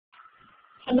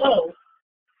Hello,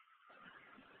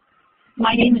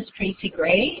 my name is Tracy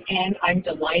Gray, and I'm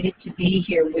delighted to be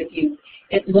here with you.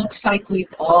 It looks like we've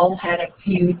all had a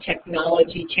few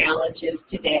technology challenges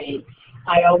today.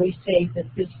 I always say that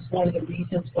this is one of the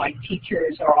reasons why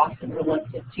teachers are often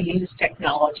reluctant to use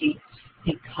technology,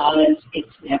 because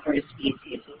it's never as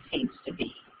easy as it seems to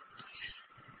be.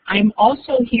 I'm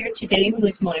also here today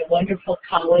with my wonderful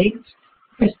colleagues,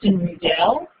 Kristen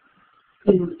Rudell,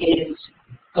 who is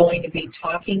going to be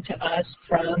talking to us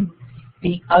from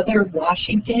the other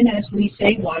Washington, as we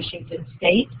say, Washington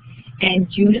State, and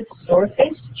Judith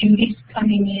Zorfis. Judy's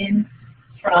coming in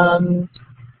from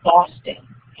Boston,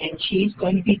 and she's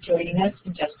going to be joining us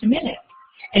in just a minute.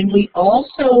 And we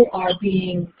also are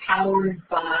being powered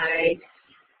by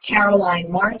Caroline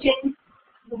Martin,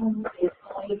 who is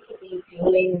going to be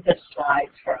doing the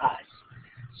slides for us.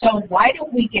 So why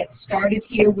don't we get started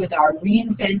here with our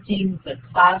Reinventing the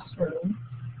Classroom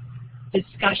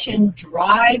discussion,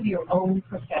 Drive Your Own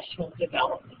Professional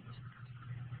Development.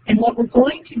 And what we're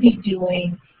going to be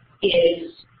doing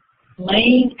is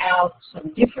laying out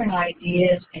some different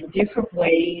ideas and different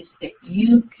ways that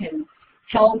you can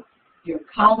help your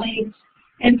colleagues,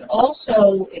 and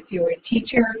also, if you're a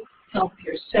teacher, help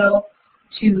yourself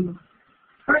to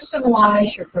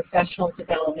personalize your professional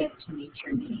development to meet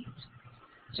your needs.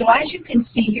 So as you can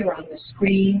see here on the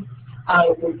screen,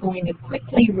 we're going to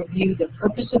quickly review the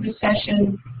purpose of the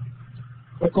session.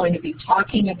 We're going to be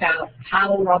talking about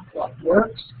PowerUp What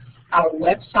Works, our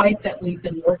website that we've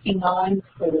been working on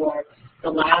for the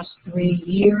last 3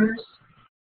 years.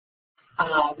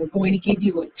 We're going to give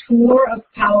you a tour of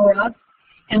PowerUp,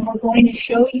 and we're going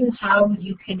to show you how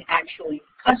you can actually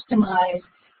customize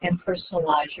and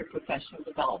personalize your professional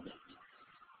development.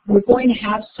 We're going to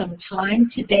have some time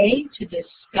today to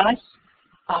discuss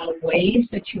ways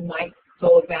that you might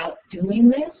go about doing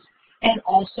this, and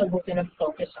also we're going to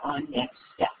focus on next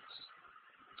steps.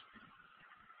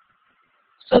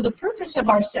 So the purpose of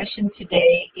our session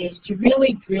today is to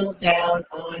really drill down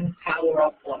on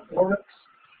PowerUp What Works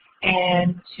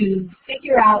and to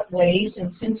figure out ways,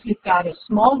 and since we've got a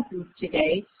small group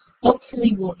today,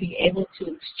 hopefully we'll be able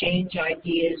to exchange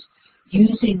ideas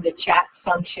using the chat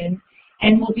function,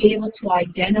 and we'll be able to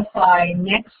identify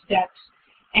next steps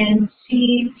and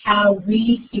see how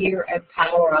we here at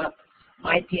PowerUp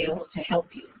might be able to help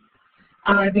you.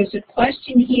 There's a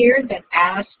question here that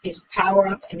asks, is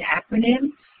PowerUp an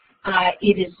acronym?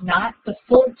 It is not. The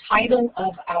full title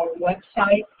of our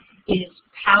website is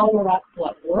PowerUp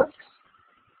What Works.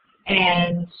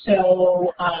 And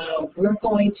so we're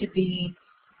going to be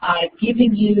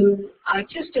giving you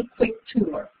just a quick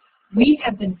tour. We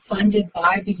have been funded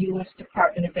by the U.S.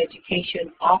 Department of Education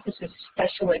Office of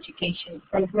Special Education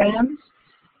Programs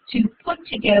to put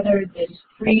together this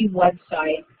free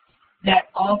website that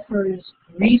offers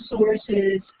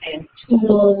resources and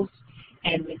tools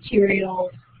and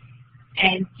materials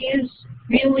and gives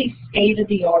really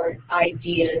state-of-the-art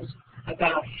ideas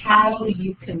about how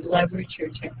you can leverage your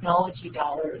technology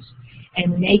dollars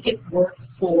and make it work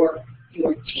for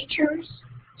your teachers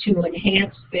to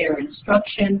enhance their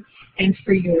instruction and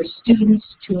for your students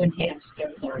to enhance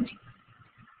their learning.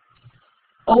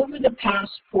 Over the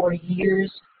past 4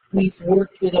 years, we've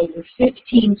worked with over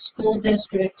 15 school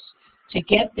districts to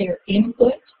get their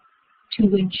input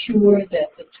to ensure that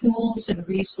the tools and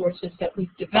resources that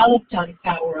we've developed on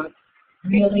PowerUp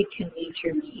really can meet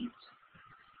your needs.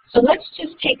 So let's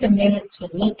just take a minute to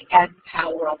look at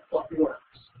PowerUp What Works.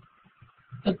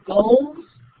 The goals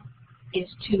is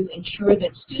to ensure that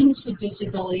students with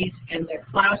disabilities and their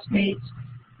classmates,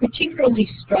 particularly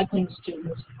struggling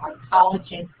students, are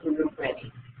college and career ready.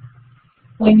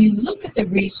 When you look at the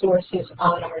resources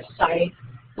on our site,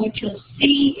 what you'll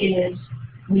see is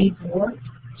we've worked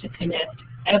to connect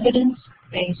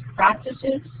evidence-based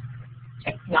practices,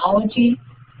 technology,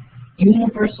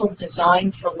 universal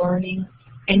design for learning,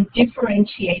 and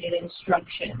differentiated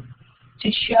instruction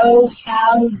to show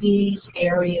how these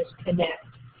areas connect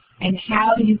and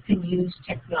how you can use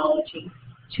technology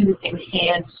to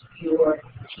enhance your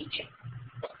teaching.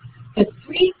 The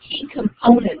 3 key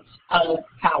components of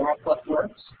PowerUp What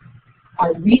Works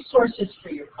are resources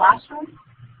for your classroom,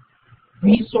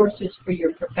 resources for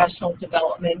your professional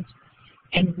development,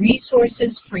 and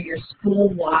resources for your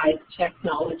school-wide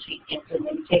technology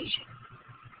implementation.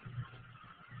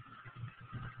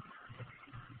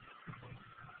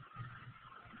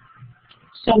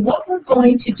 So what we're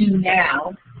going to do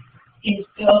now is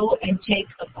go and take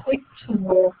a quick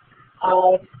tour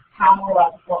of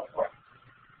PowerUp What Works.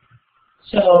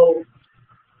 So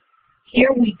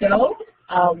here we go.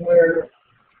 We're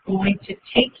going to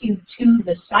take you to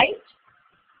the site.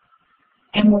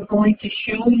 and we're going to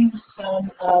show you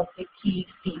some of the key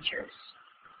features.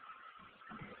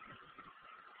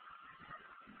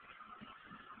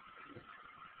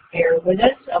 Bear with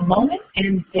us a moment,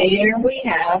 and there we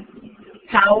have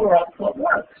PowerUp What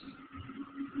Works.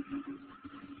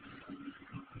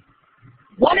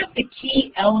 One of the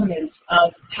key elements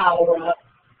of PowerUp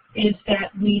is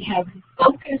that we have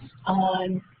focused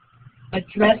on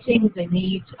addressing the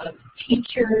needs of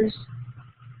teachers,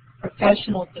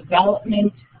 professional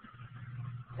development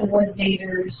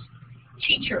coordinators,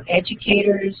 teacher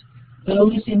educators,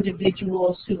 those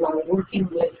individuals who are working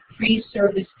with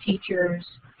pre-service teachers,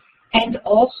 and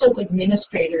also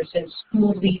administrators and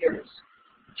school leaders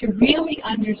to really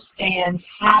understand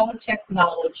how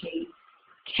technology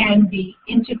can be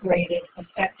integrated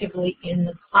effectively in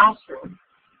the classroom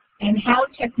and how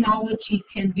technology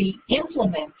can be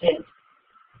implemented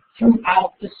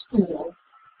throughout the school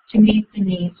to meet the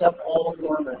needs of all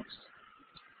learners.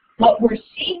 What we're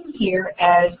seeing here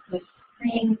as the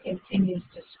screen continues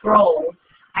to scroll,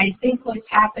 I think what's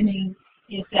happening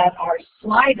is that our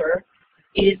slider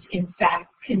is in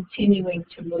fact continuing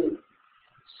to move.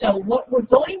 So what we're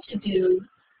going to do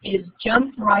is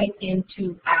jump right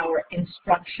into our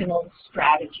instructional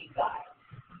strategy guide.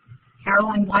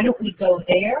 Caroline, why don't we go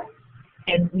there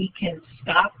and we can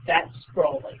stop that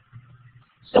scrolling.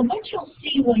 So what you'll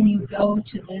see when you go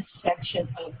to this section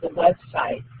of the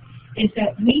website is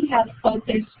that we have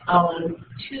focused on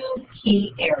two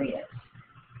key areas,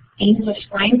 English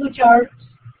language arts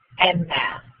and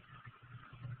math.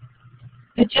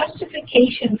 The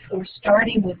justification for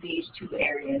starting with these two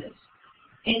areas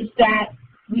is that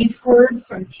we've heard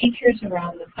from teachers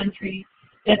around the country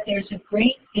that there's a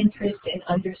great interest in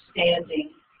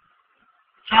understanding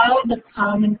how the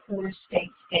Common Core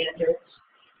state standards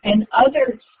and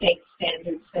other state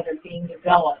standards that are being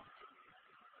developed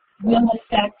will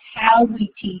affect how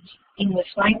we teach English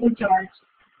language arts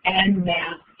and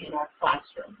math in our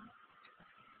classroom.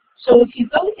 So if you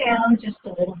go down just a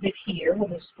little bit here, when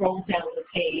we scroll down the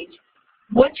page,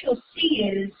 what you'll see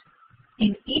is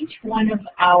in each one of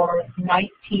our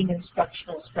 19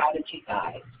 instructional strategy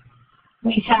guides,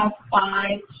 we have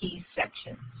 5 key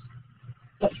sections.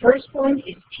 The first one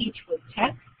is Teach with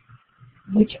Tech,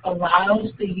 which allows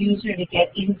the user to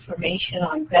get information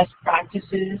on best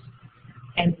practices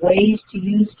and ways to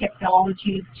use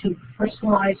technology to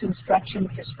personalize instruction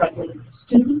for struggling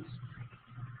students.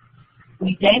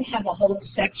 We then have a whole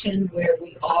section where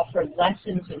we offer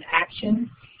lessons in action,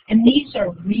 and these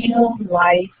are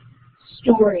real-life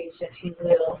stories, if you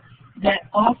will, that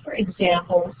offer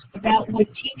examples about what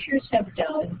teachers have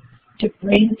done to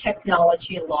bring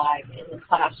technology alive in the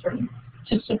classroom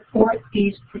to support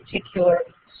these particular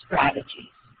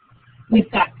strategies.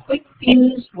 We've got quick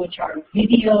views, which are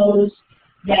videos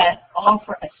that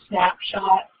offer a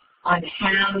snapshot on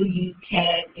how you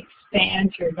can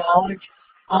expand your knowledge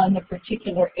on the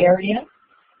particular area.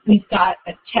 We've got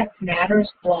a Tech Matters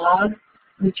blog,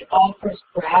 which offers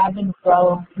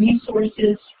grab-and-go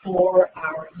resources for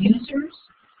our users,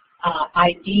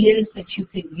 ideas that you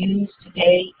can use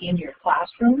today in your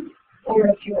classroom, or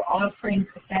if you're offering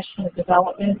professional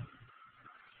development.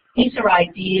 These are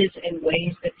ideas and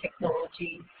ways that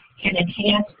technology can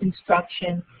enhance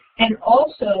instruction, and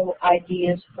also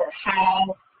ideas for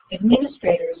how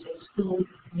administrators and school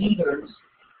leaders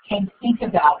can think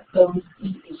about those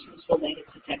key issues related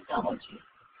to technology.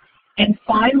 And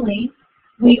finally,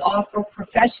 we offer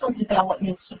professional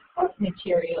development support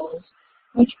materials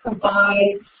which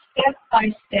provide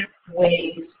step-by-step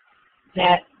ways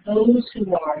that those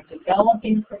who are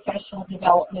developing professional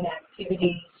development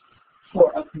activities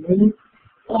for a group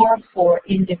or for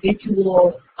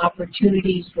individual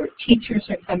opportunities where teachers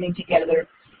are coming together,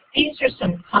 these are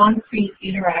some concrete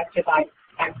interactive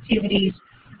activities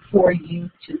for you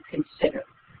to consider.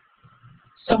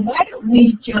 So why don't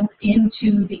we jump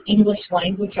into the English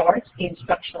language arts, the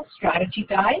instructional strategy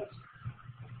guides.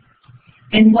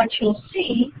 And what you'll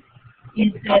see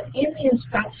is that in the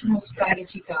instructional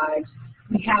strategy guides,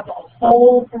 we have a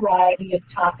whole variety of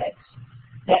topics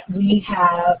that we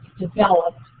have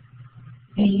developed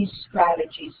these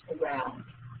strategies around.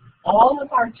 All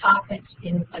of our topics,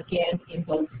 again, in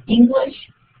both English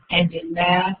and in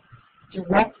math,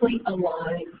 directly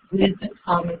align with the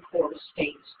Common Core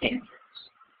state standards.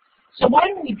 So why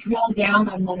don't we drill down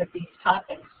on one of these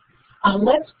topics?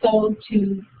 Let's go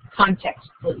to context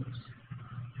clues.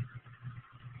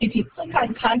 If you click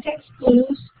on context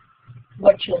clues,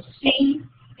 what you'll see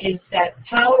is that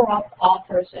PowerUp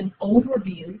offers an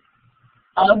overview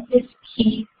of this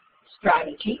key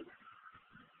strategy.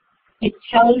 It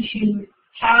tells you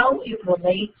how it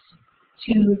relates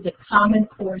to the Common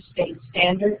Core State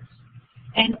Standards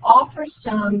and offer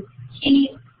some key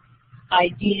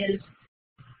ideas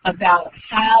about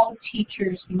how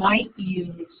teachers might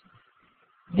use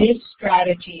this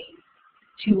strategy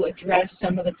to address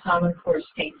some of the Common Core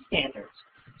State Standards.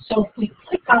 So if we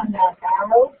click on that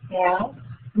arrow now,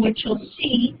 what you'll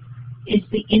see is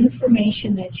the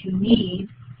information that you need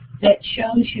that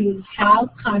shows you how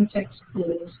context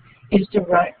clues is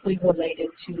directly related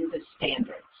to the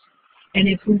standards. And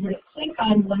if we were to click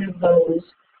on one of those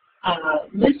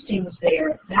listings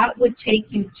there, that would take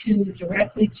you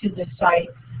directly to the site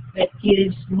that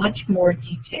gives much more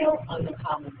detail on the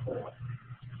Common Core.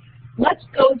 Let's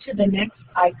go to the next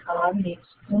icon, the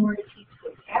Explore to Teach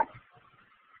with Tech.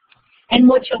 And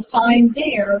what you'll find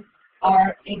there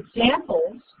are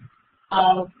examples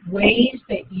of ways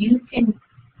that you can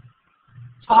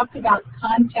talk about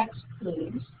context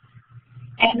clues,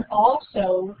 and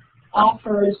also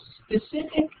offers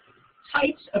specific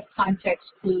types of context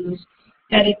clues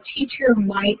that a teacher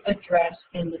might address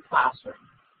in the classroom.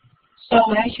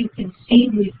 So as you can see,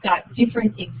 we've got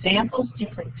different examples,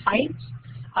 different types,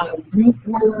 group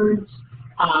words,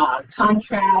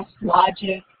 contrast,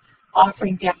 logic,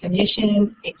 offering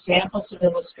definition, examples of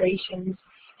illustrations,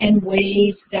 and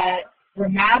ways that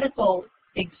grammatical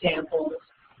examples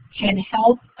can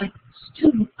help a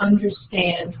student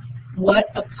understand what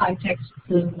a context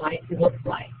clue might look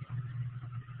like.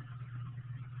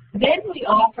 Then we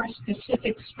offer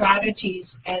specific strategies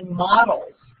and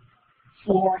models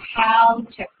for how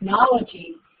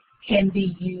technology can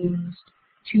be used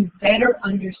to better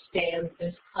understand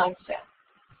this concept.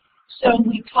 So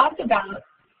we talk about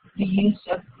the use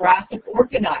of graphic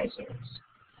organizers,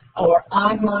 or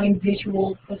online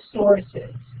visual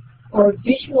thesauruses, or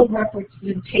visual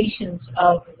representations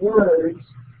of words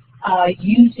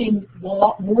using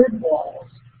word walls,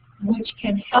 which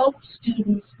can help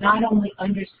students not only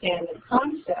understand the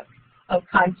concept of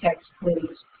context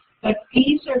clues, but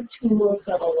these are tools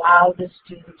that allow the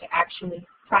student to actually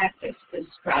practice this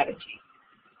strategy.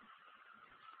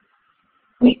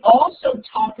 We also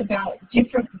talk about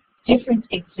different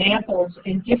examples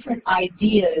and different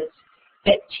ideas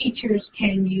that teachers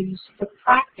can use for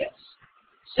practice.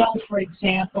 So, for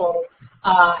example,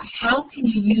 how can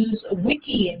you use a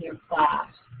wiki in your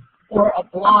class or a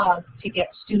blog to get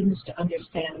students to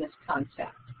understand this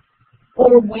concept?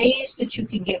 Or ways that you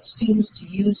can get students to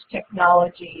use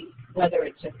technology, whether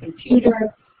it's a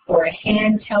computer or a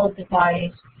handheld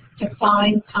device, to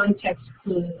find context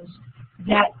clues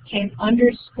that can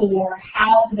underscore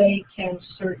how they can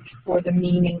search for the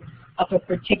meaning of a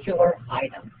particular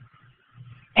item.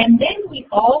 And then we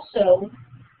also,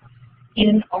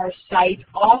 in our site,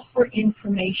 offer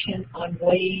information on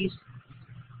ways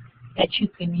that you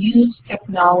can use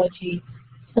technology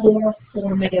for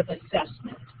formative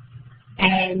assessment.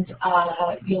 And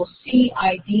you'll see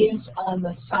ideas on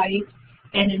the site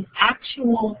and an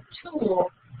actual tool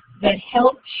that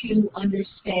helps you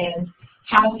understand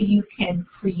how you can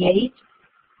create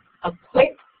a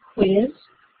quick quiz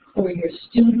for your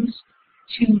students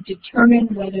to determine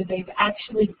whether they've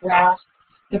actually grasped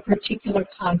the particular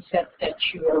concept that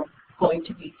you're going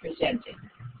to be presenting.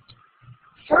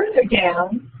 Further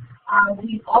down,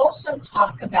 we also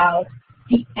talk about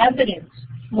the evidence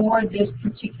for this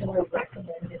particular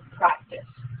recommended practice.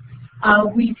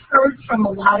 We've heard from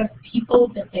a lot of people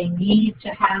that they need to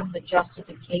have the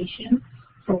justification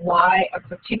for why a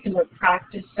particular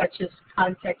practice such as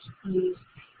context clues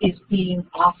is being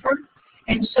offered.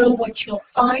 And so what you'll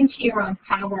find here on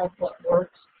PowerUp What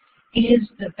Works is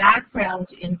the background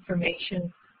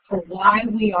information for why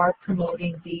we are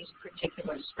promoting these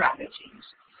particular strategies.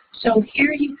 So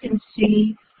here you can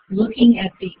see, looking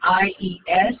at the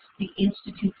IES, the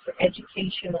Institute for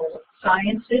Educational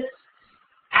Sciences,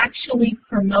 actually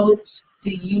promotes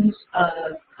the use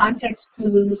of context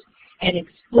clues and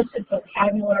explicit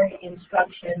vocabulary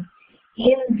instruction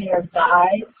in their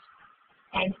guides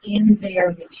and in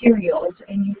their materials.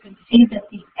 And you can see that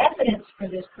the evidence for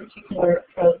this particular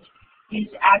approach is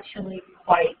actually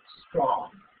quite strong.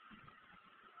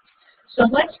 So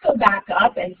let's go back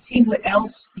up and see what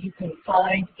else you can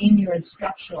find in your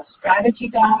instructional strategy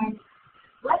guide.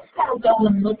 Let's now go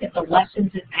and look at the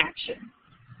lessons in action.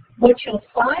 What you'll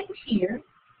find here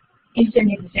is an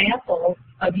example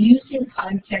of using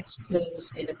context clues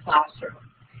in a classroom.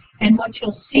 And what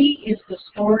you'll see is the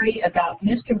story about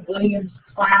Mr. Williams'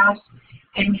 class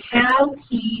and how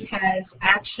he has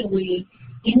actually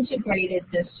integrated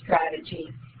this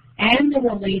strategy and the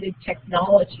related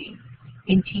technology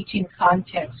in teaching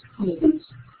context clues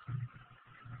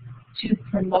to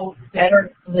promote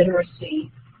better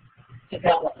literacy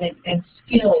development and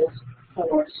skills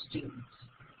for students.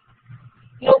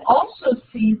 You'll also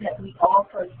see that we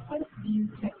offer quick view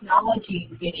technology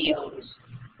videos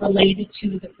related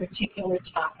to the particular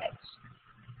topics.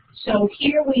 So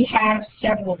here we have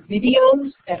several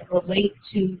videos that relate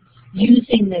to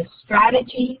using this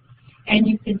strategy, and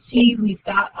you can see we've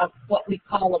got what we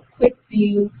call a quick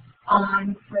view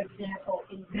on, for example,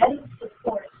 embedded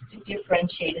supports to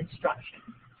differentiate instruction.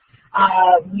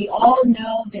 We all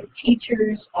know that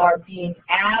teachers are being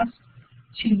asked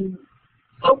to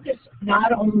focus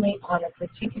not only on a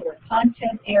particular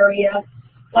content area,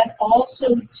 but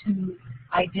also to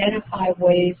identify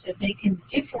ways that they can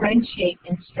differentiate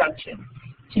instruction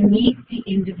to meet the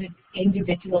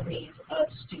individual needs of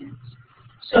students.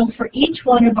 So for each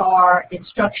one of our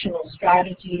instructional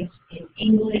strategies in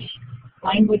English,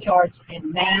 language arts,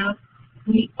 and math,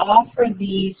 we offer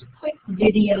these quick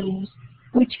videos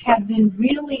which have been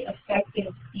really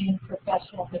effective in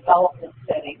professional development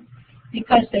settings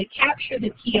because they capture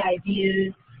the key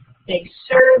ideas, they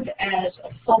serve as a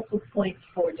focal point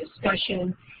for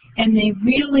discussion, and they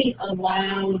really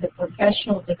allow the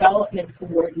professional development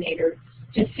coordinator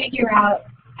to figure out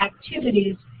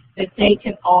activities that they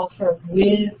can offer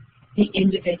with the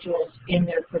individuals in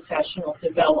their professional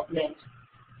development,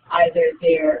 either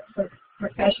their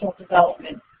professional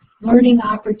development learning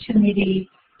opportunity,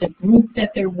 the group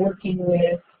that they're working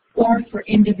with, or for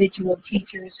individual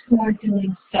teachers who are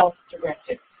doing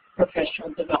self-directed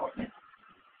professional development.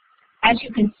 As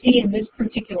you can see in this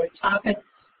particular topic,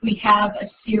 we have a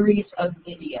series of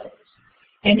videos.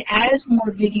 And as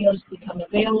more videos become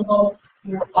available,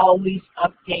 we're always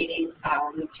updating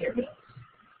our materials.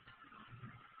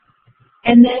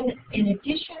 And then in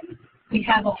addition, we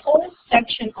have a whole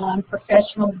section on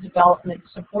professional development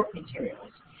support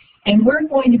materials. And we're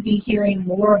going to be hearing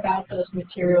more about those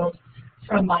materials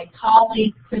from my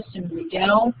colleague, Kristen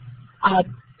Riedel,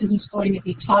 who's going to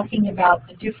be talking about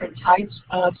the different types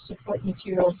of support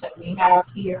materials that we have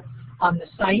here on the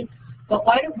site. But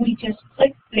why don't we just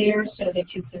click there so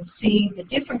that you can see the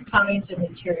different kinds of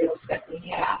materials that we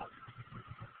have.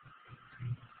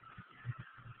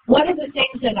 One of the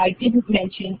things that I didn't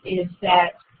mention is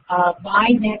that by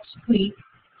next week,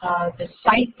 the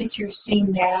site that you're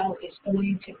seeing now is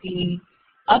going to be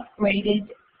upgraded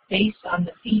based on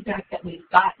the feedback that we've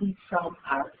gotten from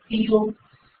our field.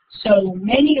 So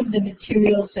many of the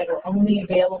materials that are only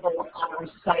available on our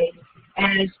site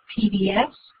as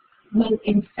PDFs will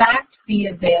in fact be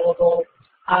available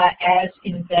as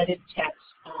embedded text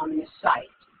on the site.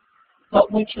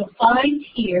 But what you'll find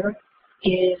here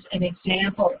is an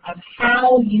example of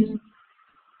how you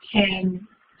can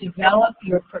develop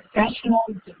your professional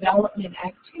development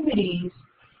activities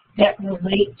that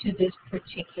relate to this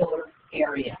particular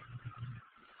area.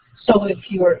 So if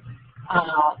you're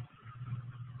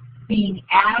being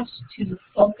asked to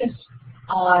focus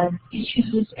on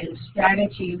issues and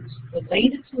strategies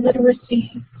related to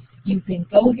literacy, you can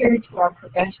go here to our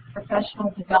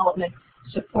professional development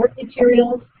support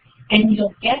materials, and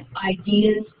you'll get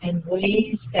ideas and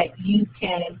ways that you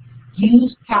can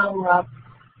use PowerUp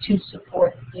to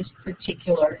support this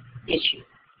particular issue.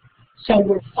 So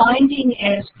we're finding,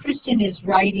 as Kristen is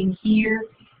writing here,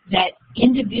 that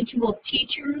individual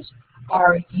teachers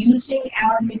are using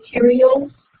our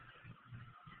materials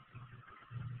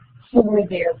for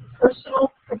their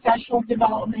personal professional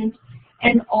development,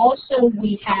 and also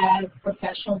we have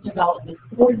professional development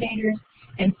coordinators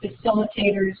and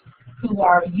facilitators who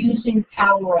are using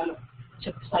PowerUp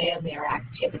to plan their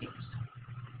activities.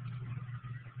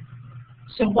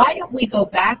 So why don't we go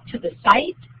back to the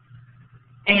site,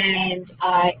 and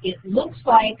it looks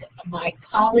like my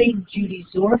colleague Judy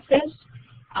Zorfis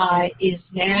is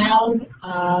now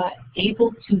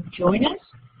able to join us,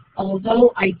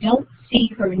 although I don't see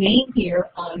her name here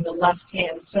on the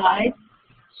left-hand side.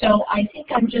 So I think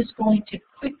I'm just going to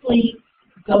quickly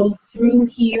go through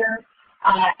here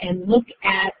and look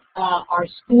at our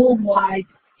school-wide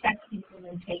tech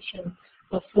implementation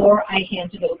before I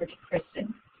hand it over to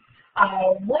Kristen.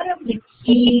 One of the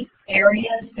key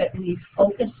areas that we've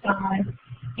focused on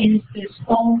is this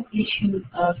whole issue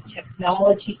of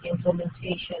technology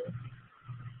implementation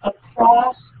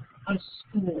across a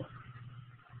school.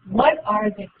 What are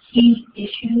the key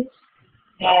issues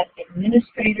that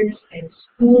administrators and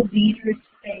school leaders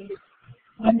face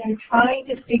when they're trying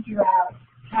to figure out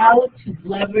how to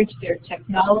leverage their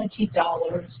technology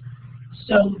dollars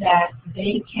so that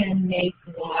they can make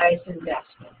wise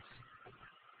investments?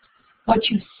 What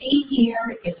you see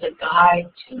here is a guide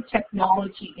to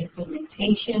technology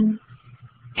implementation,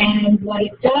 and what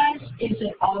it does is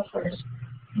it offers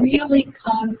really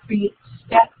concrete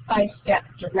step-by-step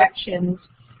directions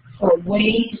for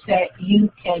ways that you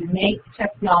can make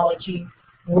technology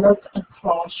work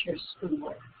across your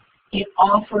school. It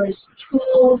offers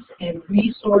tools and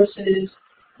resources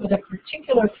with a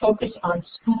particular focus on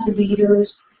school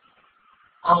leaders,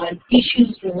 on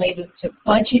issues related to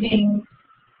budgeting,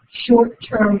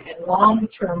 short-term and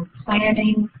long-term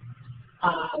planning,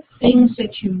 things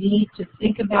that you need to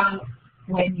think about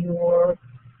when you're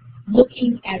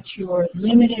looking at your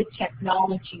limited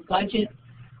technology budget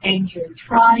and you're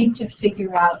trying to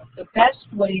figure out the best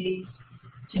ways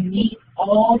to meet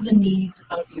all the needs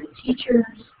of your teachers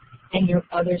and your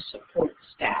other support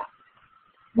staff.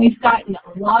 We've gotten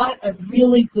a lot of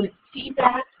really good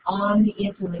feedback on the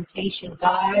implementation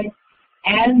guide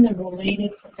and the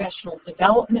related professional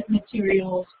development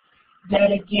materials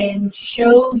that again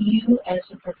show you as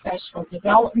a professional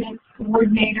development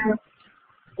coordinator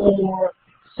or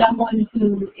someone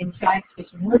who in fact is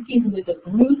working with a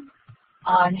group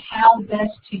on how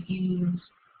best to use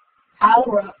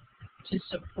PowerUp to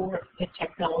support the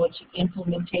technology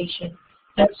implementation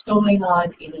that's going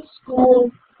on in a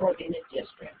school or in a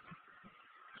district.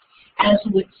 As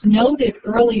was noted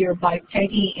earlier by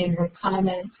Peggy in her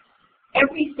comments,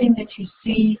 everything that you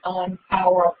see on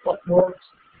PowerUp What Works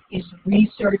is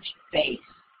research-based.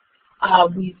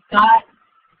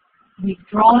 We've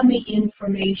drawn the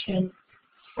information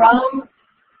from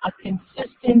a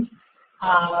consistent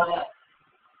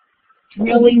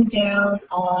drilling down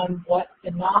on what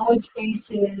the knowledge base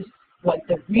is, what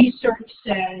the research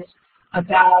says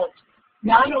about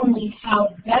not only how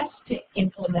best to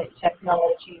implement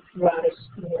technology throughout a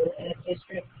school and a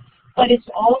district, but it's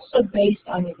also based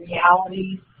on the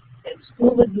realities that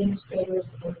school administrators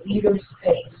and leaders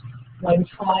face when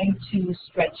trying to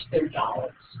stretch their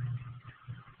dollars.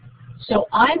 So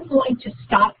I'm going to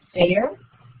stop there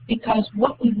because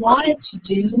what we wanted to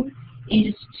do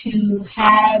is to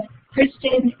have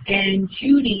Kristen and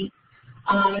Judy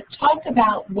talk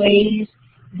about ways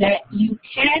that you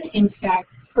can in fact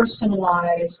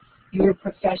personalize your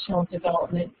professional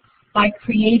development by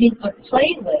creating a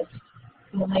playlist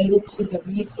related to the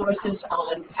resources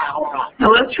on PowerUp.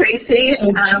 Hello, Tracy.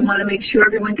 So, I want to make sure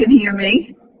everyone can hear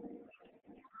me.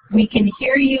 We can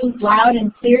hear you loud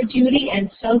and clear, Judy, and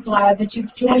so glad that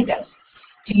you've joined us.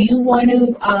 Do you want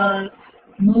to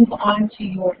move on to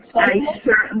your playlist? I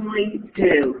certainly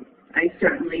do. I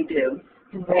certainly do.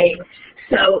 Great.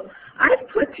 So I've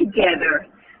put together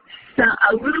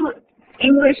a little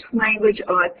English language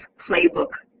arts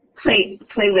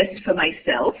playlist for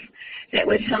myself that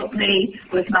would help me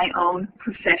with my own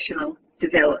professional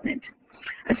development.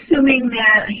 Assuming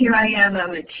that here I am,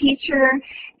 I'm a teacher,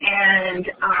 and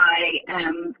I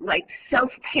am like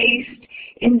self-paced,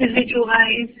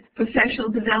 individualized professional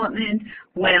development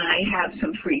when I have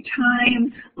some free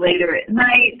time, later at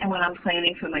night, and when I'm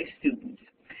planning for my students.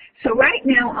 So right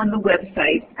now on the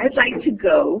website, I'd like to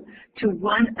go to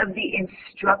one of the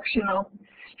instructional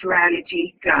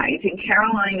strategy guides, and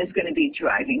Caroline is going to be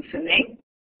driving for me.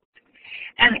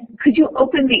 And could you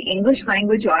open the English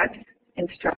Language Arts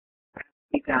Instructional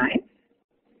Guide?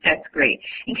 That's great.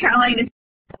 And Caroline is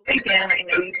right down.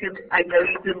 I know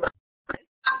you've been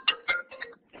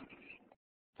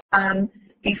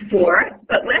before,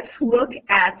 but let's look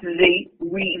at the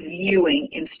reviewing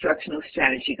instructional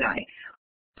strategy guide.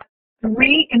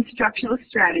 3 instructional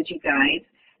strategy guides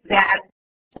that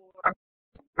are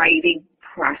writing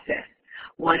process.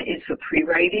 One is for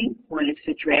pre-writing, one is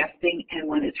for drafting, and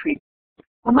one is for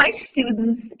well, my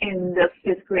students in the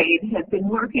 5th grade have been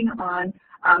working on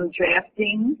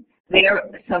drafting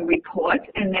some reports,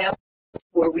 and now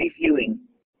we're reviewing.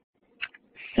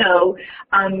 So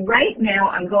right now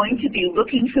I'm going to be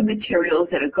looking for materials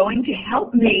that are going to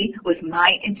help me with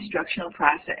my instructional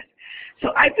process. So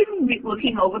I've been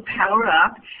looking over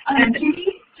PowerUp. And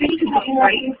Judy, can I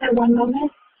interrupt you for one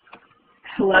moment?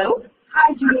 Hello?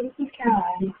 Hi, Judy. This is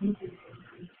Caroline.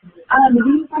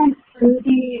 We went through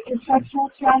the instructional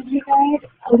strategy guide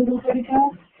a little bit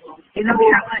ago. You know,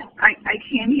 Caroline, I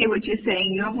can't hear what you're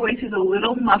saying. Your voice is a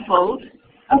little muffled.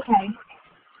 Okay.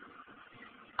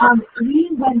 We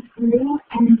went through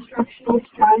an instructional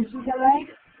strategy guide.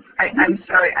 I'm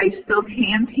sorry, I still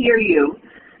can't hear you.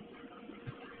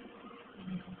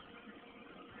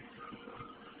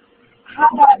 How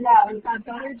about now? Is that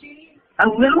better, Judy? A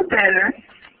little better.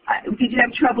 Did you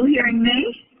have trouble hearing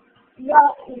me?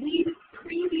 Well, we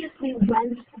previously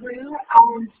went through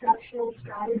our instructional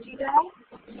strategy guide,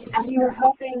 and we were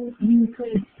hoping you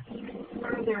could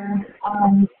further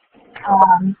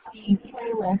the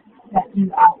playlist that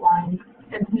you outlined,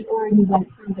 since we already went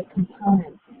through the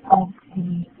components of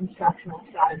the instructional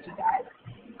strategy guide.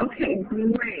 Okay,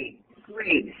 great.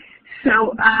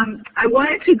 So I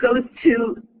wanted to go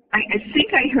to, I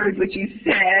think I heard what you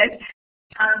said.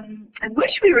 I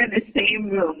wish we were in the same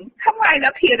room. Come right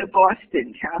up here to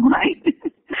Boston, Caroline.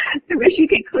 I wish you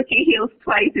could click your heels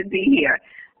twice and be here.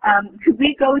 Could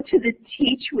we go to the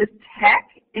Teach with Tech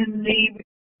in the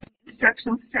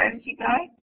instructional strategy guide?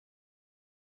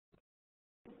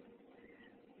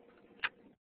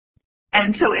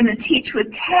 And so in the Teach with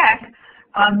Tech,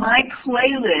 on my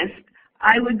playlist,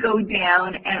 I would go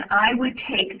down and I would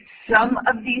take some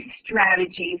of these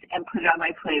strategies and put it on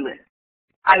my playlist.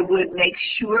 I would make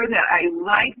sure that I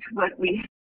liked what we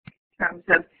had in terms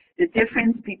of the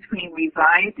difference between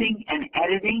revising and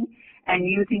editing and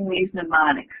using these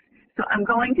mnemonics. So I'm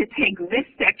going to take this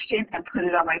section and put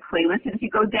it on my playlist. And if you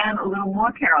go down a little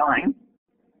more, Caroline,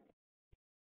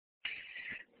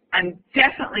 I'm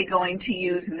definitely going to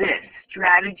use this,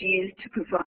 strategies to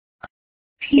provide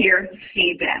peer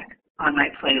feedback, on my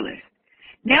playlist.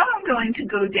 Now I'm going to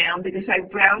go down, because I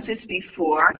browsed this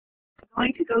before, I'm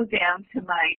going to go down to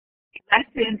my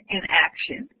lesson in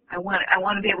action. I want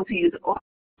to be able to use all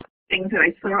the things that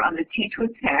I saw on the Teach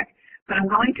with Tech, but I'm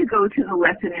going to go to the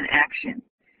lesson in action.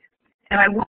 And I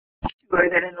want to make sure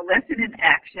that in the lesson in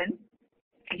action,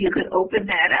 if you could open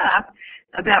that up,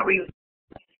 about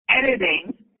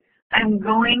editing, I'm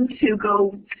going to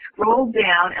go scroll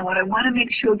down, and what I want to make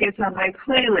sure gets on my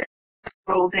playlist,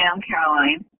 scroll down,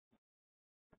 Caroline.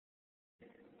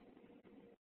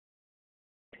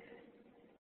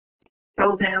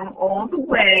 Scroll down all the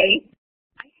way.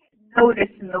 I had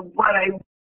noticed in what I want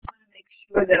to make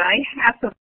sure that I have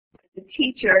as a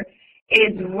teacher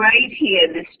is right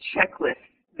here, this checklist,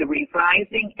 the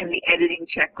revising and the editing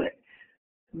checklist.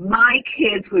 My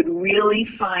kids would really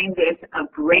find this a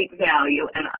great value,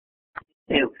 and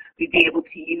we'd be able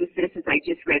to use this, as I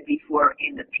just read before,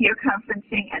 in the peer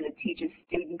conferencing and the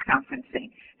teacher-student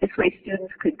conferencing. This way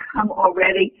students could come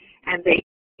already and they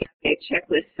have their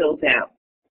checklist filled out.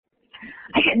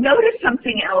 I had noticed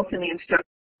something else in the instructional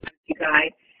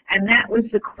guide, and that was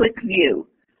the quick view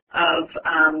of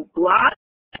blogs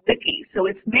and wikis. So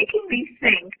it's making me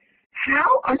think,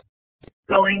 how are students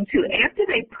going to, after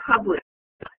they publish,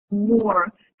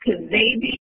 more could they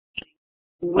be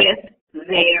with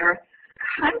their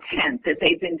content that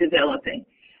they've been developing?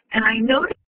 And I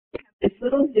noticed this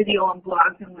little video on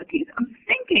blogs and wikis. I'm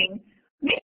thinking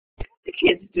maybe the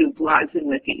kids do blogs and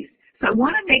wikis. So I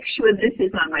want to make sure this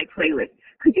is on my playlist.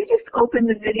 Could you just open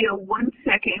the video 1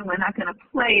 second? We're not going to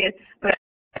play it, but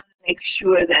I want to make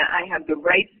sure that I have the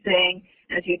right thing.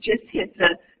 As you just hit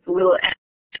the little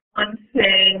one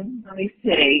thing, let me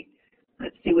see.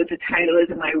 Let's see what the title is.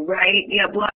 Am I right? Yeah,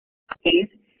 blogs and wikis.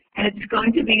 And it's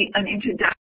going to be an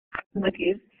introduction with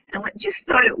you, and just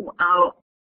started out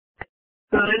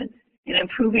good in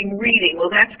improving reading. Well,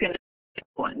 that's going to be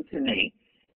important to me.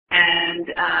 And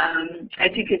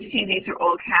as you can see, these are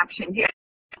all captioned. Yeah,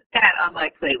 put that on my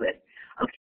playlist.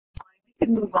 Okay, we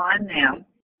can move on now.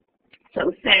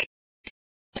 So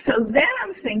then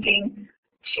I'm thinking,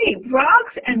 gee,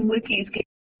 blogs and wikis give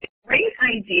a great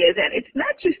idea that it's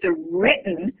not just a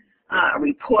written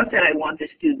report that I want the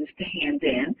students to hand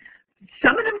in.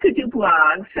 Some of them could do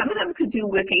blogs, some of them could do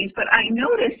wikis, but I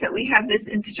noticed that we have this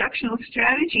instructional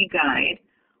strategy guide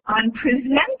on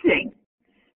presenting.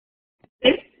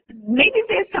 Maybe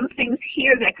there's some things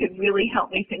here that could really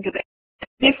help me think about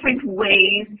different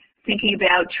ways, thinking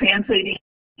about translating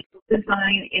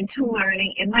design into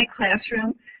learning in my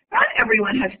classroom. Not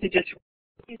everyone has to just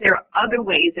read. There are other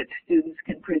ways that students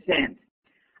can present.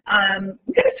 I'm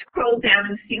going to scroll down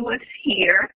and see what's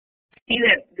here. See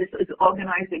that this is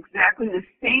organized exactly the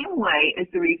same way as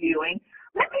the reviewing.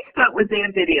 Let me start with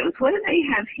their videos. What do they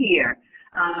have here?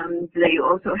 They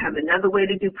also have another way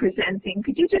to do presenting.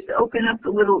 Could you just open up the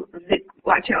little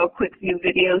watch our quick view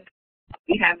videos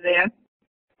we have there?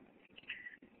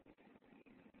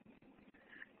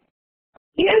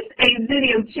 Here's a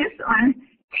video just on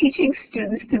teaching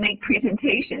students to make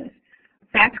presentations.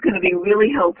 That's going to be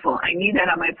really helpful. I need that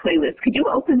on my playlist. Could you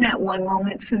open that one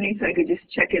moment for me so I could just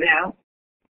check it out?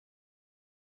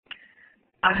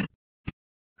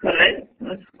 Good.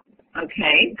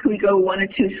 Okay. Could we go 1 or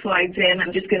 2 slides in?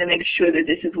 I'm just going to make sure that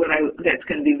this is what that's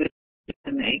going to be visible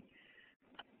to me.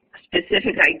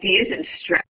 Specific ideas and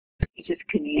strategies teachers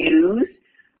can use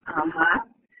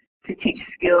to teach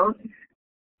skills.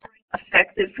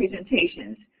 Effective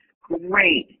presentations.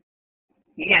 Great.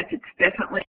 Yes, it's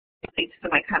definitely relates to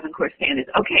my Common Core standards.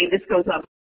 Okay, this goes on.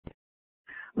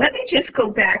 Let me just go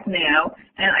back now,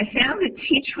 and I found the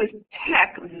Teach with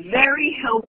Tech very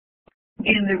helpful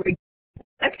in the review.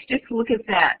 Let's just look at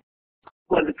that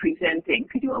for the presenting.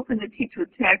 Could you open the Teach with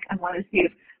Tech? I want to see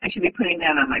if I should be putting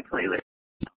that on my playlist.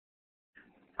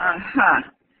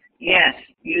 Yes,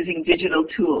 using digital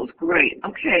tools. Great.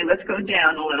 Okay, let's go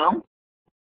down a little.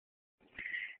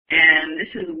 And this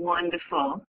is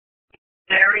wonderful.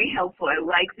 Very helpful. I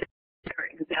like this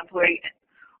exemplary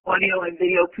audio and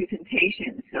video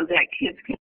presentations so that kids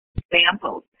can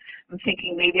examples. I'm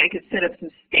thinking maybe I could set up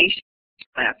some stations in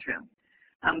the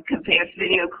classroom, compare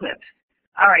video clips.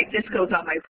 All right, this goes on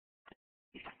my,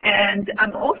 and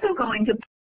I'm also going to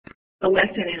put the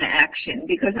lesson in action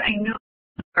because I know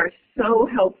they are so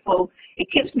helpful. It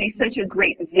gives me such a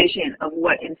great vision of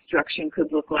what instruction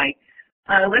could look like.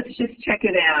 Let's just check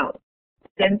it out.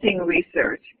 Presenting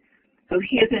research. So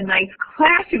here's a nice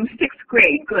classroom, 6th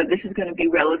grade. Good, this is going to be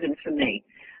relevant for me.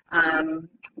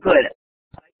 Good.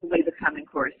 I like the way the Common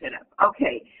Core is set up.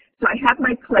 Okay, so I have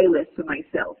my playlist for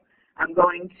myself. I'm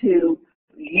going to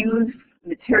use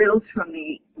materials from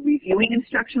the Reviewing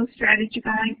Instructional Strategy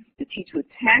Guide, the Teach with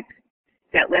Tech,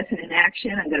 that lesson in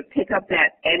action. I'm going to pick up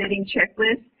that editing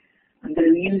checklist. I'm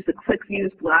going to use the quick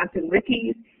views, blogs, and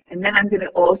wikis, and then I'm going to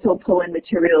also pull in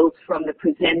materials from the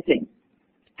Presenting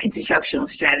Instructional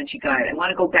Strategy Guide. I want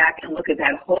to go back and look at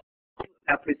that whole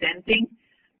about presenting,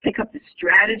 pick up the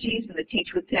strategies from the Teach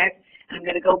with Tech, and I'm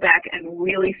going to go back and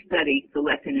really study the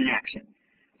lesson in action.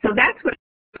 So that's what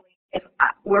I'm doing if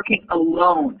I'm working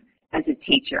alone as a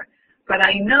teacher. But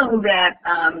I know that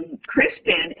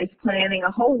Kristen is planning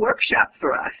a whole workshop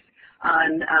for us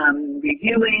on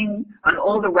reviewing, on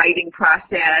all the writing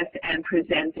process and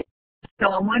presenting. So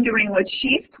I'm wondering what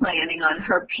she's planning on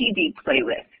her PD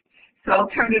playlist. So I'll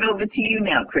turn it over to you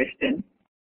now, Kristen.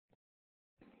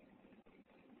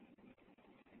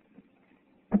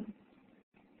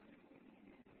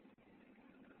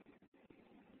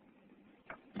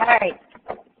 All right.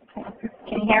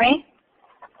 Can you hear me?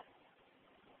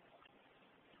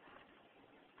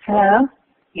 Hello?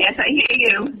 Yes, I hear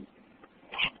you.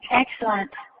 Excellent.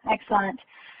 Excellent.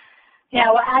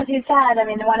 Yeah, well, as you said, I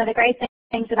mean, one of the great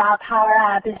things about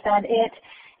PowerUp is that it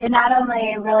not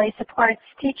only really supports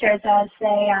teachers as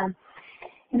they,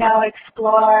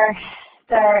 explore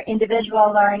their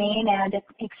individual learning and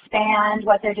expand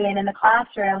what they're doing in the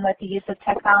classroom with the use of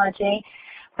technology,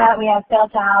 but we have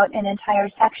built out an entire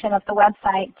section of the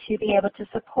website to be able to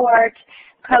support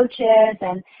coaches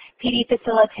and PD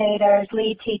facilitators,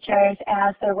 lead teachers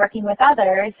as they're working with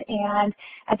others, and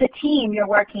as a team you're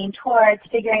working towards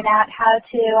figuring out how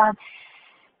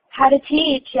to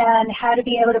teach and how to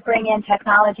be able to bring in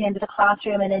technology into the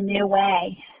classroom in a new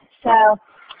way. So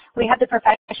we have the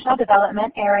professional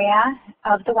development area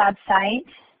of the website.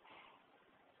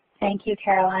 Thank you,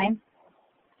 Caroline.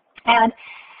 And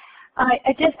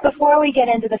just before we get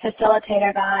into the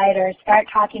facilitator guide or start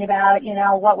talking about,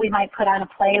 what we might put on a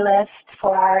playlist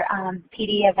for our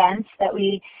PD events that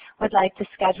we would like to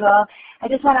schedule, I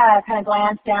just want to kind of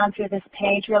glance down through this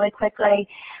page really quickly.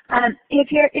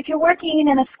 If you're working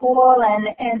in a school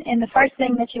and the first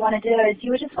thing that you want to do is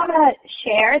you would just want to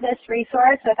share this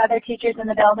resource with other teachers in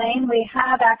the building. We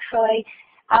have actually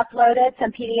uploaded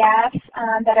some PDFs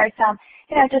that are some,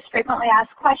 just frequently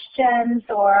asked questions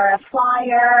or a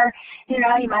flyer.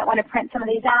 You might want to print some of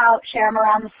these out, share them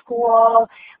around the school.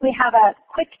 We have a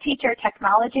quick teacher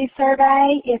technology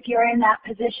survey if you're in that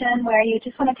position where you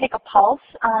just want to take a pulse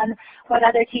on what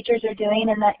other teachers are doing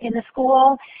in the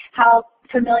school, how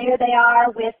familiar they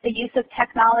are with the use of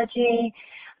technology,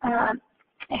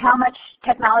 how much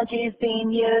technology is being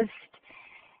used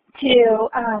to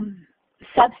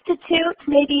substitute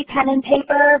maybe pen and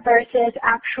paper versus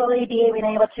actually being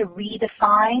able to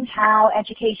redefine how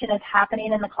education is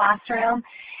happening in the classroom.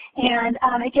 And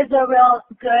it gives a real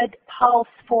good pulse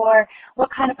for what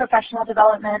kind of professional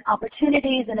development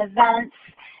opportunities and events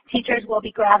teachers will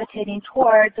be gravitating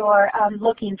towards or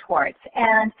looking towards.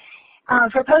 And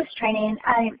for post-training,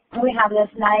 we have this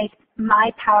nice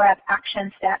My PowerUp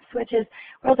Action Steps, which is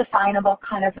real definable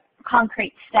kind of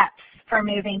concrete steps for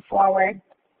moving forward.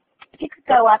 If you could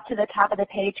go up to the top of the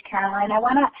page, Caroline, I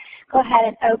want to go ahead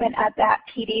and open up that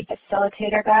PD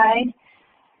Facilitator Guide.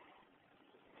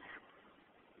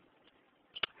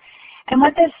 And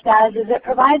what this does is it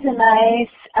provides a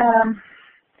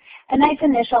nice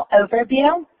initial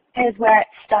overview is where it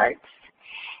starts.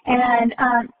 And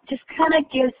just kind of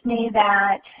gives me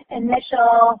that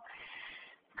initial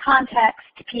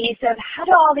context piece of how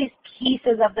do all these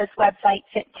pieces of this website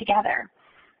fit together.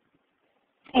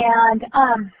 And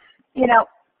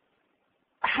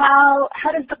how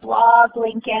does the blog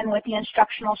link in with the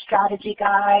instructional strategy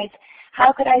guide?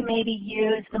 How could I maybe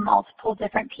use the multiple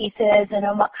different pieces and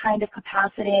in what kind of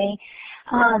capacity?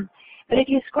 But if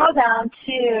you scroll down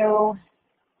to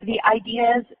the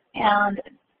ideas and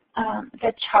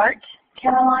the chart,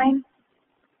 Caroline,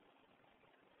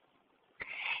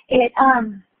 it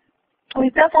we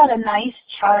built out a nice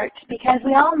chart because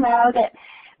we all know that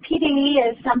PD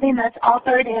is something that's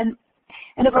authored in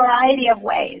a variety of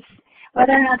ways,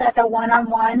 whether or not that's a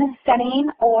one-on-one setting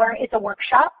or it's a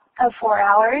workshop of 4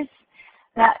 hours.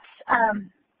 That's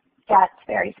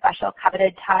very special,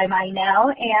 coveted time, I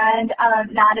know, and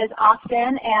not as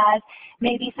often as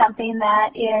maybe something that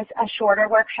is a shorter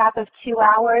workshop of 2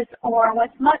 hours, or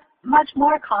what's much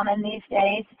more common these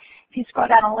days, if you scroll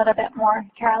down a little bit more,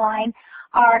 Caroline,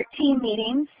 are team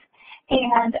meetings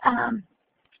and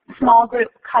small group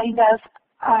kind of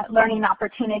learning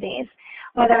opportunities,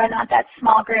 whether or not that's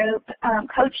small group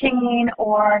coaching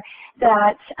or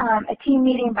that's a team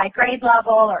meeting by grade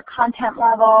level or content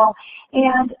level.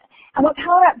 And what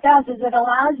PowerUp does is it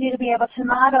allows you to be able to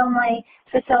not only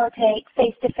facilitate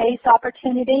face-to-face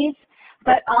opportunities,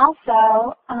 but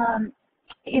also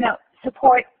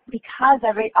support, because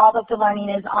all of the learning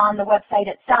is on the website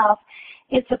itself.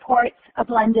 It supports a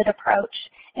blended approach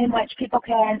in which people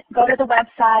can go to the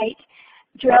website,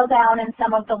 drill down in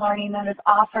some of the learning that is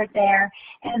offered there,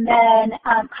 and then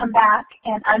come back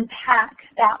and unpack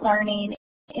that learning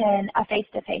in a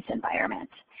face-to-face environment.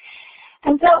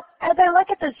 And so as I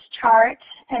look at this chart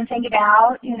and think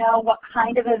about, what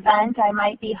kind of event I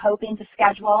might be hoping to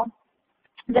schedule,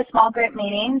 the small group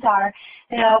meetings are,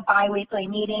 bi-weekly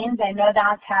meetings. I know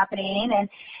that's happening.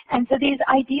 And so these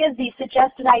ideas, these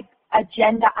suggested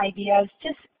agenda ideas,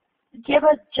 just give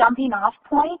a jumping off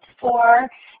point for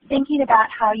thinking about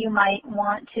how you might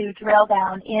want to drill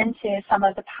down into some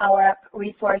of the PowerUp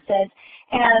resources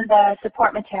and the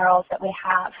support materials that we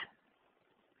have.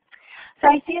 So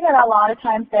I see that a lot of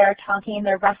times they're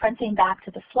referencing back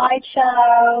to the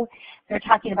slideshow, they're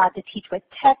talking about the Teach with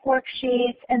Tech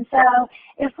worksheets, and so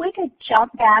if we could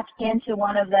jump back into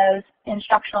one of those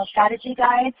instructional strategy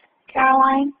guides,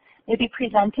 Caroline, maybe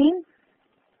presenting.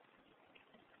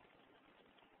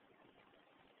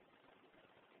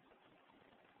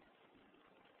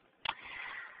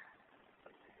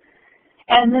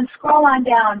 And then scroll on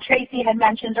down. Tracy had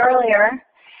mentioned earlier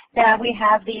that we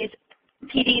have these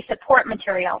PD support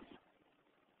materials,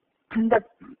 the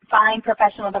Fine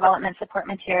Professional Development Support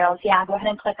Materials. Yeah, go ahead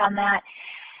and click on that.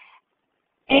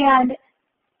 And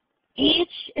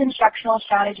each instructional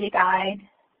strategy guide,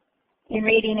 in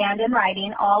reading and in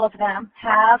writing, all of them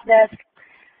have this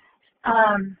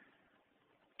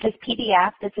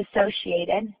PDF that's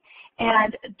associated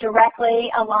and directly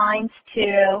aligns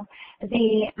to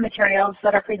the materials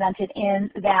that are presented in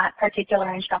that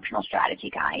particular instructional strategy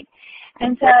guide.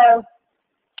 And so,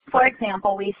 for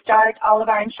example, we start all of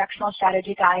our instructional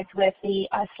strategy guides with the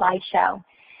slideshow.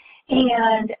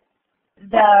 And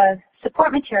the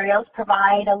support materials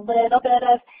provide a little bit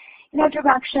of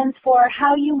directions for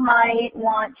how you might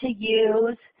want to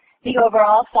use the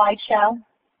overall slideshow,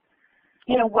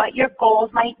 what your goals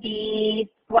might be,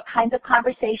 what kinds of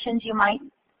conversations you might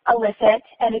elicit.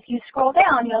 And if you scroll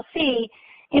down, you'll see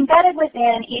embedded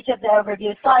within each of the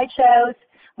overview slideshows,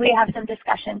 we have some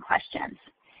discussion questions.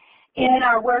 In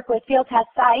our work with field test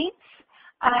sites,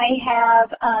 I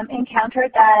have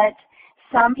encountered that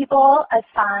some people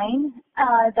assign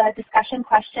the discussion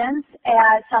questions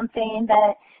as something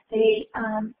that they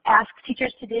ask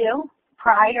teachers to do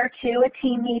prior to a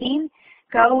team meeting.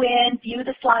 Go in, view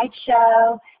the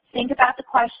slideshow, think about the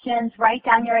questions, write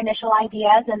down your initial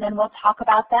ideas, and then we'll talk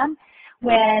about them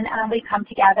when we come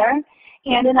together.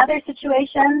 And in other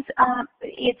situations,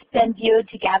 it's been viewed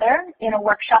together in a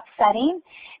workshop setting,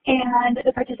 and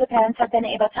the participants have been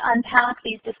able to unpack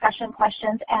these discussion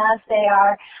questions as they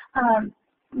are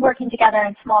working together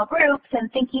in small groups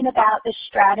and thinking about the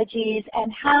strategies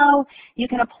and how you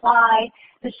can apply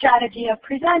the strategy of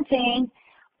presenting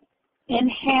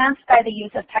enhanced by the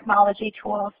use of technology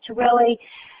tools to really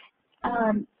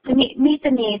to meet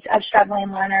the needs of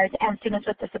struggling learners and students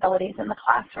with disabilities in the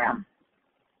classroom.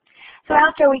 So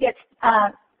after we get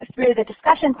through the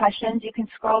discussion questions, you can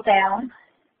scroll down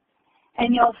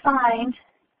and you'll find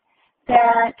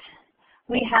that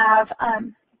we have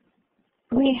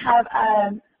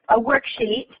a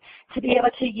worksheet to be able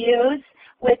to use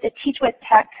with the Teach with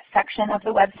Tech section of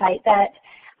the website that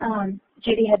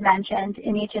Judy had mentioned.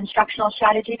 In each instructional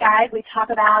strategy guide, we talk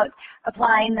about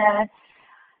applying the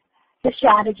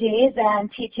strategies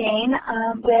and teaching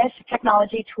with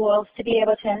technology tools to be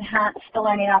able to enhance the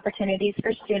learning opportunities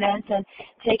for students and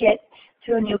take it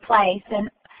to a new place. And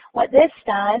what this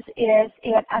does is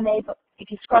it enables,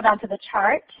 if you scroll down to the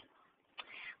chart,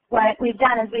 what we've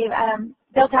done is we've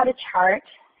built out a chart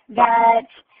that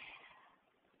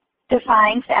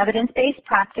defines the evidence-based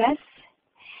practice,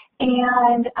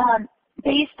 and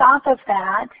based off of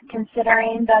that,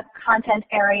 considering the content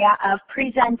area of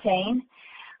presenting,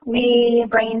 we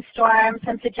brainstormed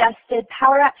some suggested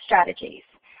PowerUp strategies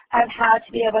of how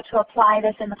to be able to apply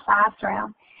this in the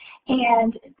classroom.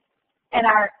 And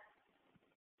our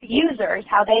users,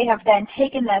 how they have then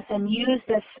taken this and used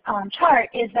this chart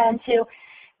is then to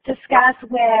discuss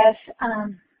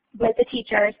with the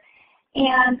teachers,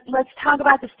 and let's talk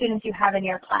about the students you have in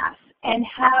your class and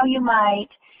how you might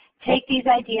take these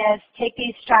ideas, take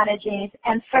these strategies,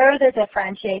 and further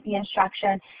differentiate the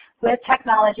instruction with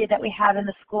technology that we have in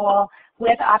the school,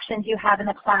 with options you have in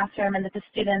the classroom and that the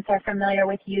students are familiar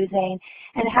with using,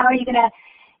 and how are you going to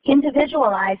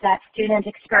individualize that student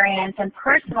experience and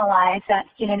personalize that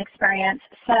student experience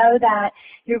so that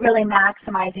you're really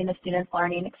maximizing the student's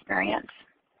learning experience.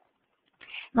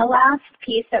 And the last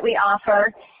piece that we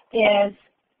offer is,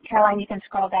 Caroline, you can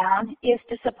scroll down, is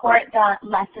to support the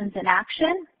lessons in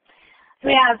action. So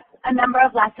we have a number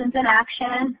of lessons in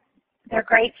action. They're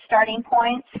great starting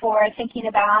points for thinking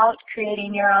about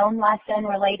creating your own lesson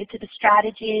related to the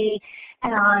strategy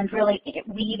and really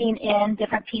weaving in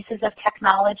different pieces of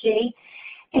technology.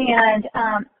 And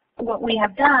what we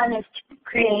have done is to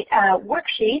create a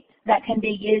worksheet that can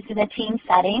be used in a team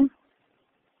setting,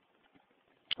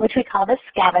 which we call the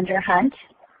scavenger hunt.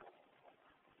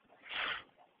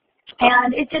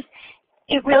 And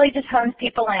it really just hones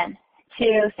people in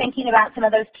to thinking about some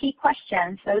of those key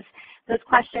questions, those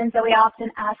questions that we often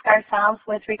ask ourselves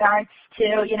with regards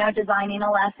to, designing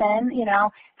a lesson.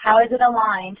 How is it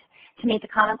aligned to meet the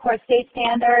Common Core state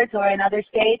standards, or in other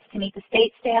states to meet the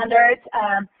state standards?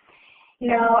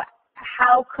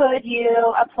 How could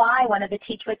you apply one of the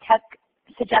Teach with Tech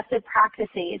suggested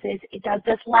practices? Does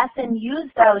this lesson use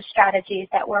those strategies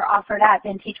that were offered up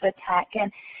in Teach with Tech?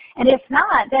 And if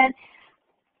not, then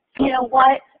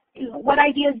what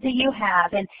ideas do you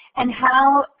have, and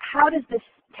how does this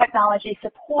technology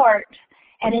support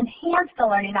and enhance the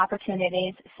learning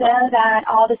opportunities so that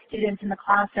all the students in the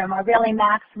classroom are really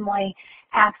maximally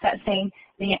accessing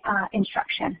the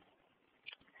instruction?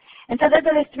 And so those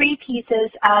are the three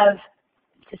pieces of,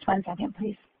 just one second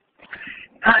please.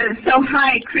 So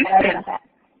hi, Kristen.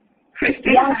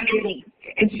 Kristen, yes, Judy.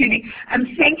 It's Judy. I'm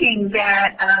thinking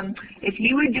that if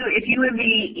you were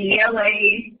the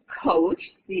ELA coach,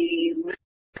 the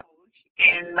coach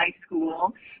in my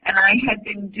school, and I had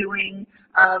been doing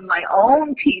my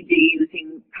own PD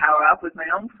using PowerUp with my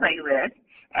own playlist,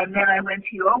 and then I went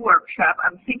to your workshop,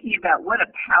 I'm thinking about what a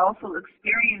powerful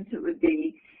experience it would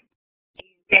be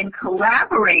then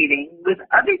collaborating with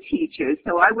other teachers.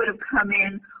 So I would have come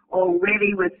in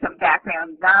already with some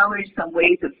background knowledge, some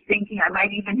ways of thinking. I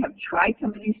might even have tried some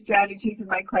of these strategies in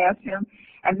my classroom,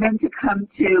 and then to come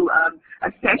to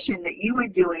a session that you were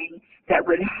doing that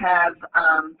would have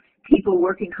people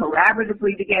working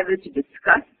collaboratively together to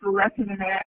discuss the lesson in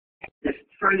that, to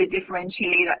further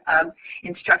differentiate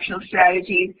instructional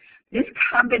strategies. This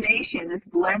combination, this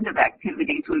blend of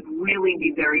activities would really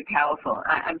be very powerful.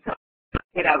 I'm so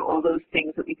excited about all those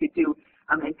things that we could do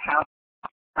in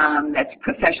PowerUp. That's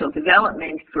professional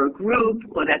development for a group,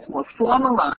 or that's more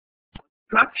formalized,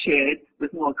 structured,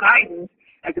 with more guidance,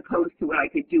 as opposed to what I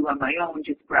could do on my own,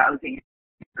 just browsing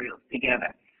materials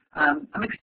together. I'm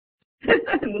excited.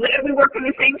 We work in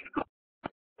the same school.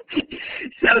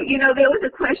 So, there was a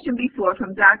question before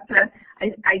from Dr.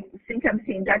 I think I'm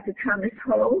seeing Dr. Thomas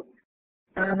Ho.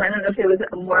 I don't know if there was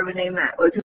more of a name that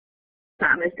was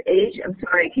Thomas H. I'm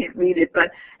sorry, I can't read it.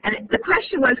 And the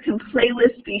question was, can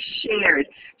playlists be shared?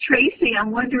 Tracy,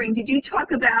 I'm wondering, did you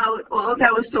talk about all of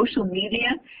our social media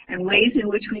and ways in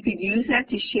which we could use that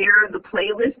to share the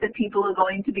playlist that people are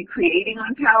going to be creating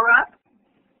on PowerUp?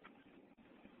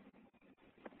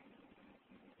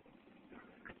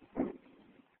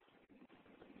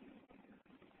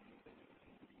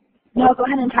 No, go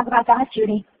ahead and talk about that,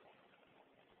 Judy.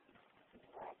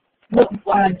 Look,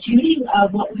 Judy,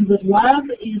 what we would love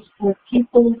is for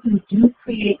people who do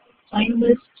create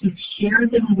playlists to share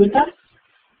them with us.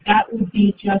 That would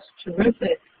be just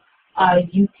terrific.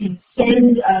 You can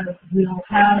send, we'll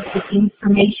have the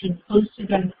information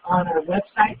posted on our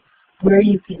website where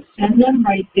you can send them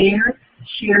right there.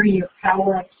 Share your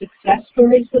PowerUp success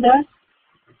stories with us.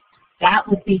 That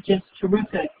would be just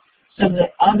terrific, so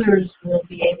that others will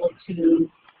be able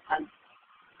to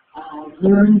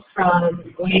learn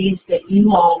from ways that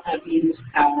you all have used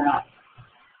PowerUp.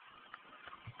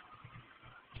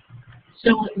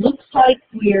 So it looks like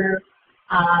we're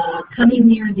coming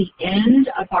near the end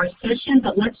of our session,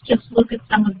 but let's just look at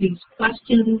some of these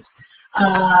questions.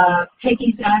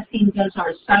 Peggy's asking, does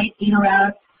our site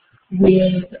interact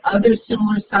with other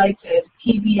similar sites as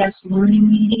PBS Learning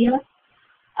Media?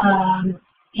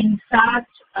 In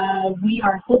fact, we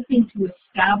are hoping to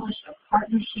establish a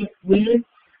partnership with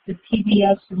the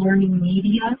PBS learning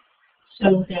media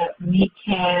so that we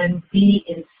can be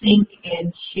in sync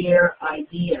and share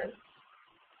ideas.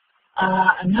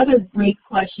 Another great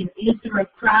question, is there a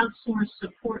crowdsourced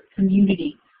support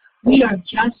community? We are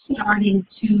just starting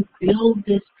to build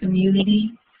this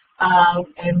community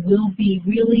and we'll be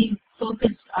really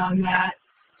focused on that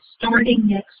starting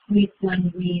next week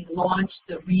when we launch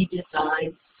the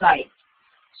redesigned site.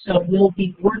 So we'll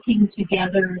be working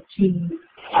together to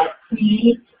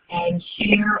create and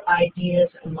share ideas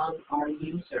among our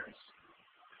users.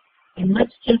 And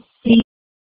let's just see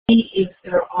if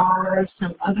there are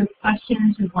some other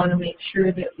questions. We want to make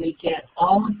sure that we get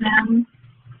all of them.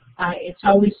 It's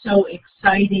always so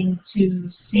exciting to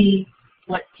see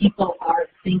what people are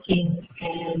thinking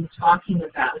and talking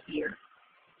about here.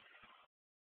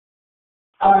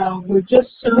 We're just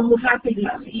so happy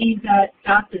to see that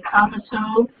Dr.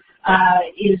 Tomaso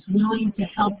is willing to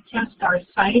help test our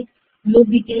site. We'll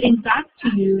be getting back to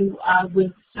you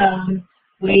with some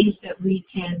ways that we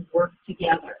can work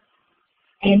together.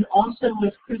 And also,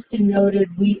 as Kristen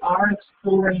noted, we are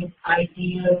exploring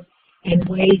ideas and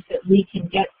ways that we can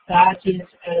get badges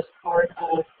as part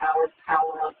of our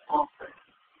PowerUp offer.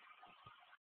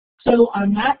 So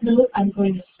on that note, I'm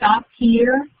going to stop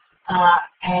here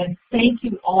and thank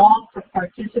you all for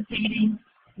participating.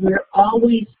 We're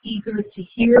always eager to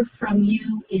hear from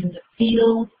you in the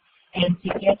field and to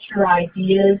get your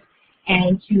ideas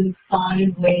and to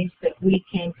find ways that we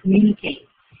can communicate.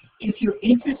 If you're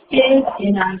interested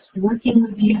in us working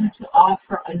with you to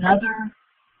offer another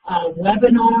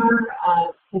webinar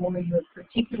for your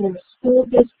particular school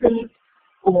district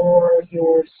or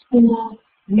your school,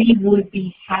 we would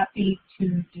be happy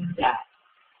to do that.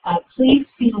 Please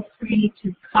feel free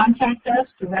to contact us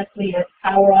directly at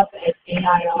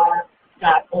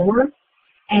powerup@air.org.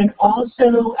 And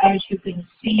also, as you can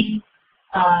see,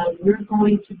 we're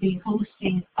going to be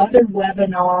hosting other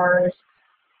webinars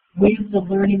with the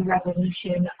Learning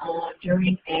Revolution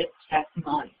during EdTech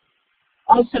Month.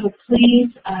 Also, please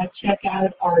check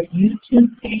out our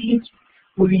YouTube page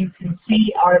where you can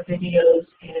see our videos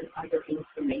and other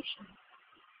information.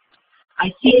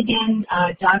 I see again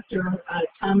Dr.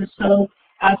 Tomaso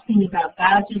asking about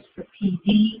badges for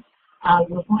PD.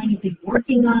 We're going to be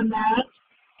working on that,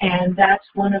 and that's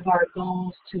one of our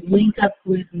goals, to link up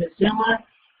with Mozilla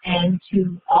and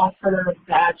to offer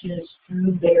badges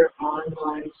through their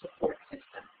online support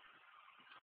system.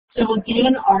 So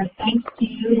again, our thanks to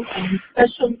you, and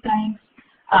special thanks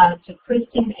to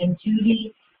Kristen and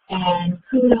Judy, and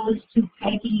kudos to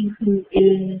Peggy, who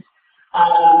is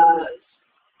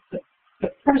the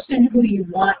person who you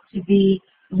want to be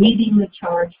leading the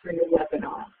charge for your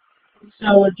webinar.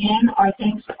 So again, our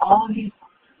thanks to all of you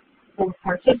for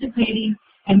participating,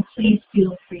 and please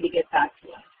feel free to get back to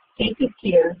us. Take good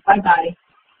care. Bye-bye.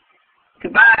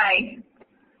 Goodbye.